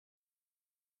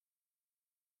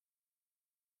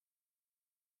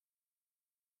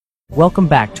Welcome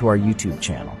back to our YouTube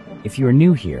channel. If you are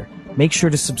new here, make sure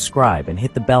to subscribe and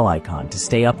hit the bell icon to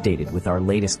stay updated with our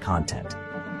latest content.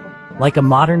 Like a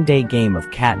modern-day game of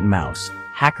cat and mouse,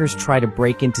 hackers try to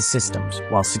break into systems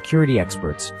while security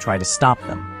experts try to stop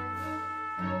them.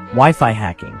 Wi-Fi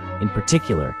hacking, in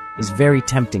particular, is very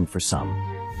tempting for some.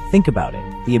 Think about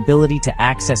it, the ability to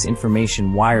access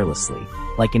information wirelessly,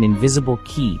 like an invisible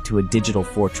key to a digital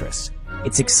fortress.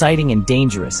 It's exciting and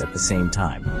dangerous at the same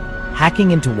time.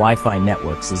 Hacking into Wi-Fi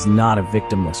networks is not a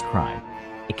victimless crime.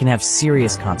 It can have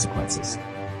serious consequences.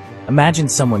 Imagine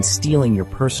someone stealing your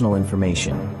personal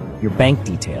information, your bank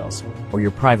details, or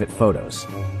your private photos.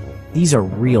 These are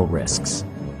real risks.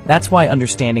 That's why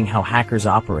understanding how hackers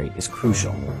operate is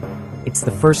crucial. It's the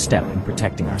first step in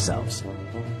protecting ourselves.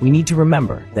 We need to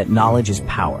remember that knowledge is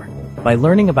power. By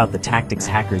learning about the tactics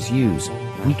hackers use,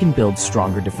 we can build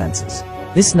stronger defenses.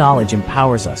 This knowledge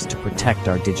empowers us to protect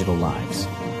our digital lives.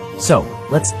 So,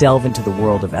 let's delve into the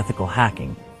world of ethical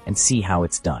hacking and see how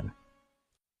it's done.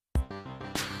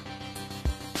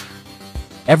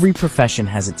 Every profession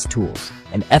has its tools,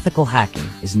 and ethical hacking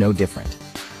is no different.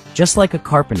 Just like a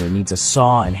carpenter needs a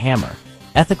saw and hammer,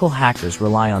 ethical hackers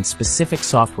rely on specific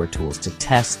software tools to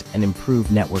test and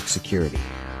improve network security.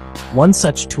 One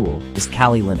such tool is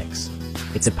Kali Linux.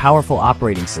 It's a powerful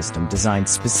operating system designed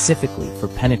specifically for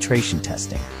penetration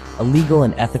testing, a legal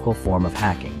and ethical form of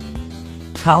hacking.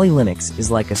 Kali Linux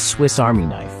is like a Swiss Army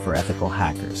knife for ethical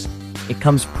hackers. It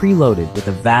comes preloaded with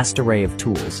a vast array of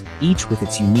tools, each with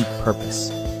its unique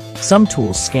purpose. Some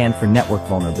tools scan for network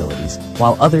vulnerabilities,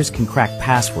 while others can crack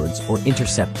passwords or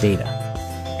intercept data.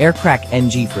 Aircrack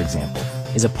NG, for example,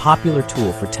 is a popular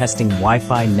tool for testing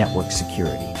Wi-Fi network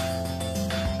security.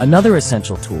 Another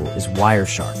essential tool is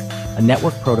Wireshark, a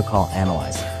network protocol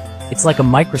analyzer. It's like a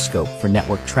microscope for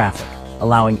network traffic,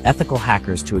 allowing ethical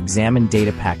hackers to examine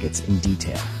data packets in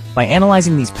detail. By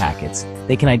analyzing these packets,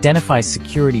 they can identify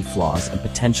security flaws and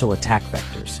potential attack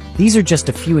vectors. These are just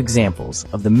a few examples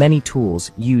of the many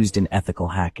tools used in ethical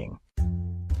hacking.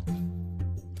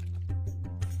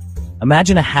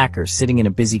 Imagine a hacker sitting in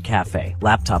a busy cafe,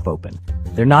 laptop open.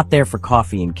 They're not there for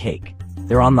coffee and cake.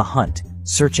 They're on the hunt,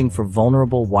 searching for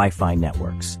vulnerable Wi-Fi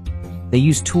networks. They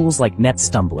use tools like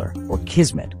NetStumbler or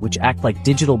Kismet, which act like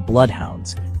digital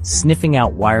bloodhounds, sniffing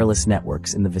out wireless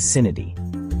networks in the vicinity.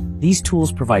 These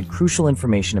tools provide crucial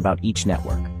information about each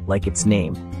network, like its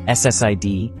name,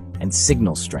 SSID, and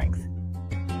signal strength.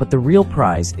 But the real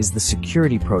prize is the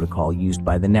security protocol used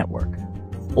by the network.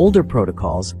 Older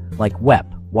protocols, like WEP,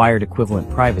 Wired Equivalent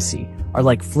Privacy, are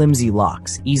like flimsy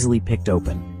locks, easily picked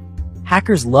open.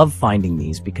 Hackers love finding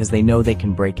these because they know they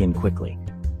can break in quickly.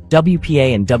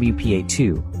 WPA and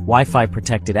WPA2, Wi-Fi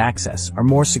Protected Access, are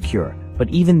more secure, but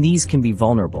even these can be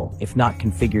vulnerable if not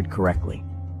configured correctly.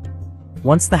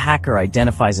 Once the hacker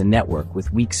identifies a network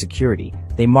with weak security,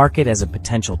 they mark it as a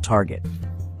potential target.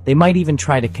 They might even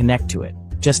try to connect to it,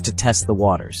 just to test the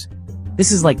waters.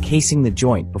 This is like casing the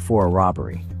joint before a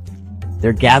robbery.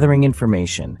 They're gathering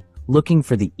information, looking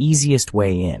for the easiest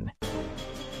way in.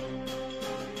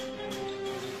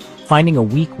 Finding a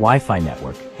weak Wi-Fi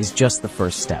network is just the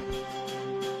first step.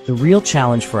 The real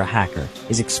challenge for a hacker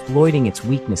is exploiting its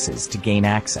weaknesses to gain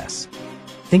access.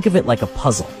 Think of it like a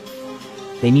puzzle.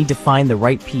 They need to find the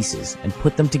right pieces and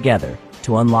put them together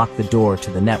to unlock the door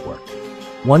to the network.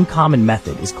 One common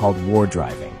method is called war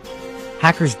driving.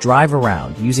 Hackers drive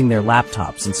around using their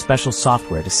laptops and special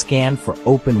software to scan for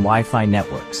open Wi-Fi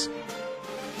networks.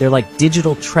 They're like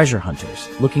digital treasure hunters,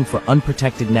 looking for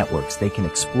unprotected networks they can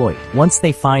exploit. Once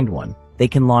they find one, they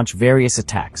can launch various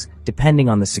attacks, depending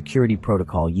on the security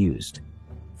protocol used.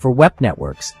 For WEP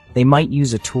networks, they might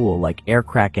use a tool like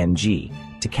Aircrack NG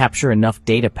to capture enough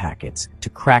data packets to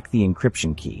crack the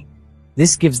encryption key.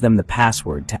 This gives them the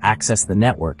password to access the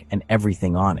network and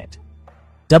everything on it.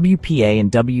 WPA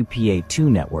and WPA2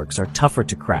 networks are tougher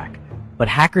to crack, but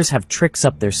hackers have tricks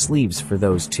up their sleeves for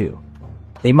those too.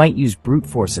 They might use brute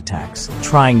force attacks,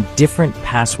 trying different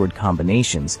password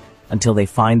combinations until they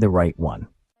find the right one.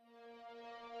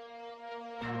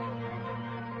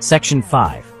 Section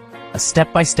 5. A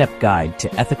step-by-step guide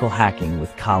to ethical hacking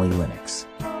with Kali Linux.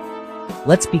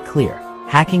 Let's be clear,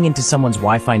 hacking into someone's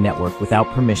Wi-Fi network without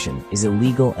permission is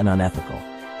illegal and unethical.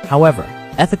 However,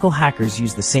 ethical hackers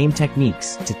use the same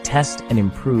techniques to test and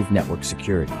improve network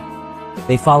security.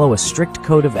 They follow a strict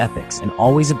code of ethics and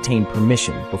always obtain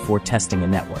permission before testing a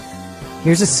network.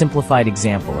 Here's a simplified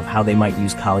example of how they might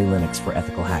use Kali Linux for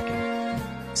ethical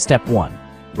hacking. Step 1.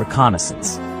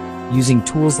 Reconnaissance. Using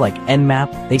tools like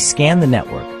Nmap, they scan the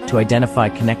network to identify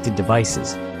connected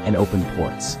devices and open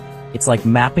ports. It's like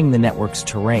mapping the network's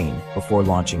terrain before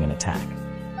launching an attack.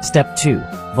 Step 2.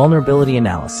 Vulnerability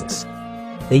analysis.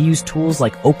 They use tools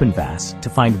like OpenVAS to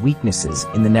find weaknesses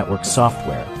in the network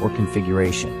software or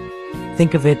configuration.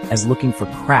 Think of it as looking for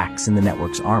cracks in the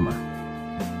network's armor.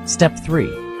 Step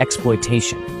 3.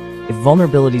 Exploitation. If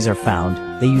vulnerabilities are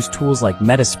found, they use tools like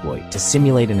Metasploit to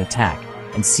simulate an attack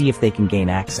and see if they can gain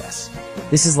access.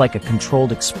 This is like a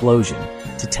controlled explosion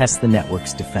to test the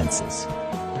network's defenses.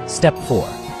 Step 4.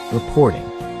 Reporting.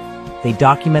 They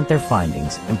document their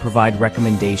findings and provide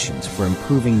recommendations for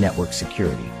improving network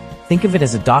security. Think of it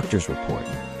as a doctor's report,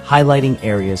 highlighting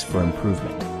areas for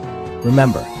improvement.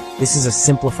 Remember, this is a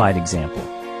simplified example.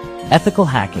 Ethical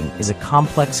hacking is a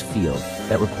complex field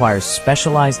that requires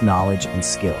specialized knowledge and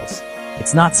skills.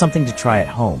 It's not something to try at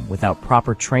home without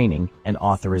proper training and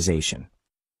authorization.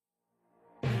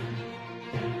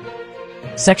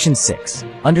 Section 6.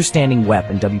 Understanding WEP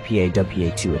and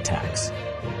WPA-WPA2 attacks.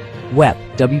 WEP,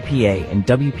 WPA, and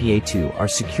WPA2 are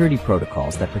security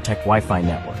protocols that protect Wi-Fi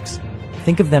networks.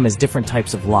 Think of them as different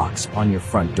types of locks on your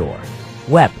front door.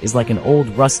 WEP is like an old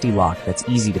rusty lock that's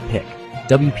easy to pick.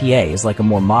 WPA is like a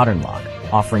more modern lock,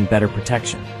 offering better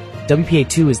protection.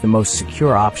 WPA2 is the most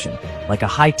secure option, like a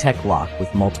high-tech lock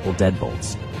with multiple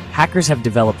deadbolts. Hackers have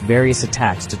developed various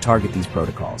attacks to target these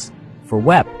protocols. For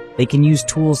WEP, they can use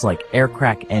tools like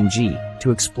AirCrackNG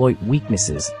to exploit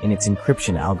weaknesses in its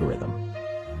encryption algorithm.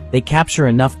 They capture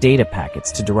enough data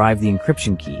packets to derive the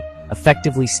encryption key,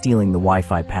 effectively stealing the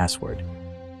Wi-Fi password.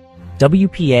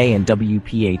 WPA and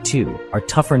WPA2 are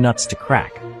tougher nuts to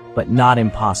crack, but not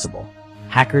impossible.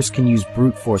 Hackers can use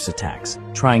brute force attacks,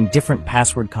 trying different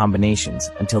password combinations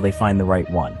until they find the right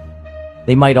one.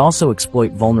 They might also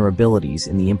exploit vulnerabilities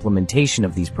in the implementation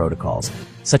of these protocols,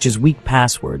 such as weak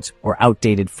passwords or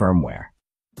outdated firmware.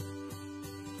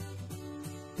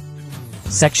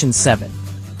 Section 7.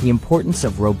 The importance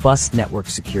of robust network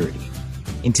security.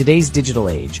 In today's digital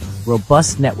age,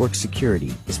 robust network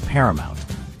security is paramount.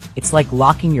 It's like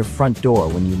locking your front door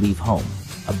when you leave home,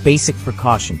 a basic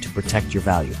precaution to protect your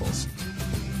valuables.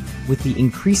 With the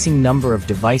increasing number of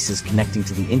devices connecting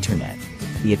to the internet,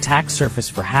 the attack surface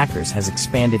for hackers has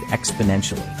expanded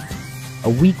exponentially. A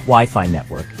weak Wi-Fi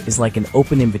network is like an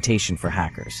open invitation for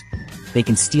hackers. They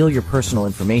can steal your personal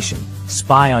information,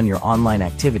 spy on your online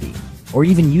activity, or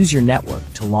even use your network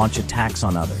to launch attacks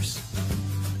on others.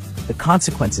 The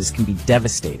consequences can be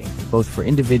devastating, both for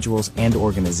individuals and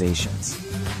organizations.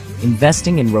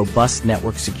 Investing in robust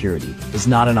network security is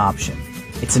not an option,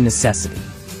 it's a necessity.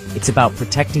 It's about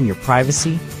protecting your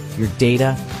privacy, your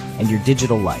data, and your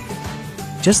digital life.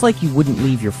 Just like you wouldn't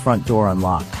leave your front door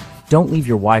unlocked, don't leave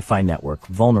your Wi-Fi network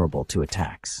vulnerable to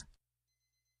attacks.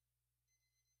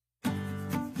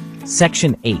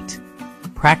 Section 8.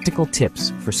 Practical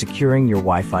tips for securing your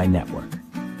Wi-Fi network.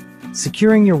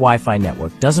 Securing your Wi-Fi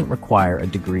network doesn't require a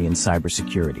degree in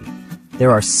cybersecurity.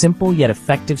 There are simple yet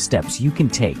effective steps you can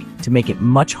take to make it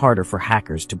much harder for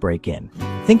hackers to break in.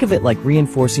 Think of it like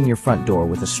reinforcing your front door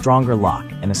with a stronger lock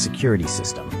and a security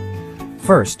system.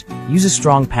 First, use a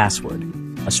strong password.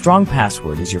 A strong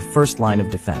password is your first line of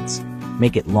defense.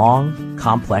 Make it long,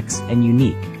 complex, and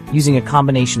unique, using a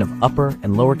combination of upper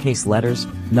and lowercase letters,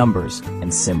 numbers,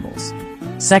 and symbols.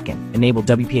 Second, enable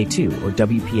WPA2 or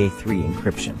WPA3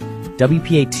 encryption.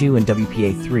 WPA2 and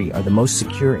WPA3 are the most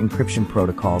secure encryption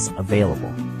protocols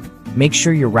available. Make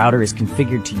sure your router is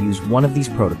configured to use one of these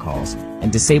protocols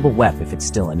and disable WEP if it's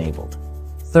still enabled.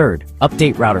 Third,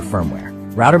 update router firmware.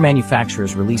 Router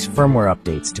manufacturers release firmware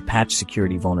updates to patch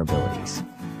security vulnerabilities.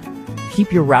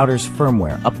 Keep your router's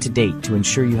firmware up to date to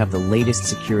ensure you have the latest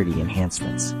security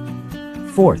enhancements.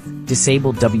 Fourth,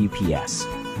 disable WPS.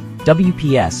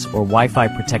 WPS, or Wi-Fi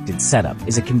Protected Setup,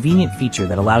 is a convenient feature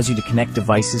that allows you to connect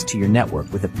devices to your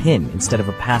network with a PIN instead of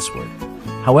a password.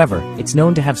 However, it's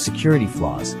known to have security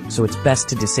flaws, so it's best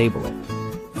to disable it.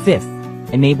 Fifth,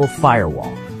 enable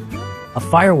Firewall. A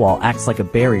firewall acts like a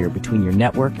barrier between your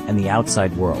network and the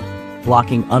outside world,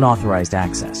 blocking unauthorized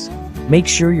access. Make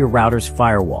sure your router's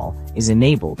firewall is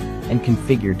enabled and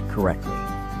configured correctly.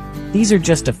 These are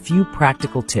just a few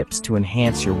practical tips to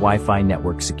enhance your Wi-Fi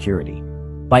network security.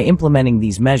 By implementing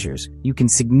these measures, you can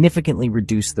significantly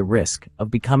reduce the risk of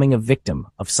becoming a victim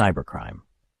of cybercrime.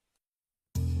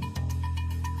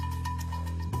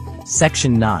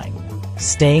 Section 9.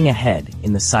 Staying ahead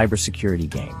in the cybersecurity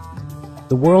game.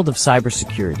 The world of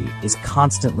cybersecurity is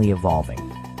constantly evolving.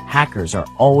 Hackers are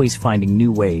always finding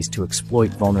new ways to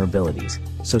exploit vulnerabilities,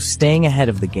 so staying ahead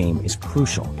of the game is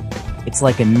crucial. It's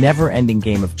like a never-ending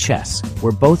game of chess,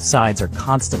 where both sides are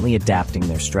constantly adapting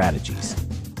their strategies.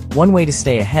 One way to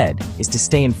stay ahead is to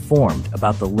stay informed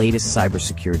about the latest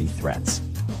cybersecurity threats.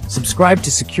 Subscribe to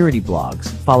security blogs,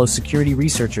 follow security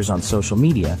researchers on social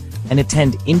media, and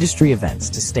attend industry events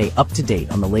to stay up to date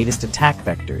on the latest attack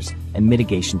vectors and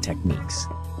mitigation techniques.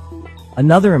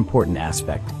 Another important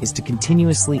aspect is to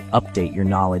continuously update your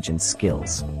knowledge and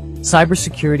skills.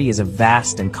 Cybersecurity is a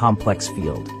vast and complex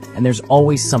field, and there's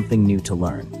always something new to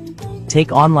learn.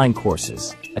 Take online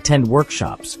courses, attend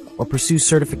workshops, or pursue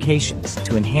certifications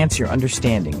to enhance your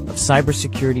understanding of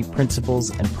cybersecurity principles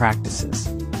and practices.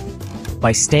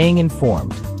 By staying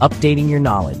informed, updating your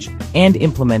knowledge, and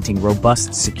implementing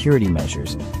robust security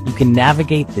measures, you can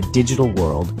navigate the digital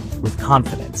world with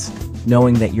confidence,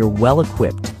 knowing that you're well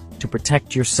equipped to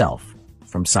protect yourself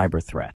from cyber threats.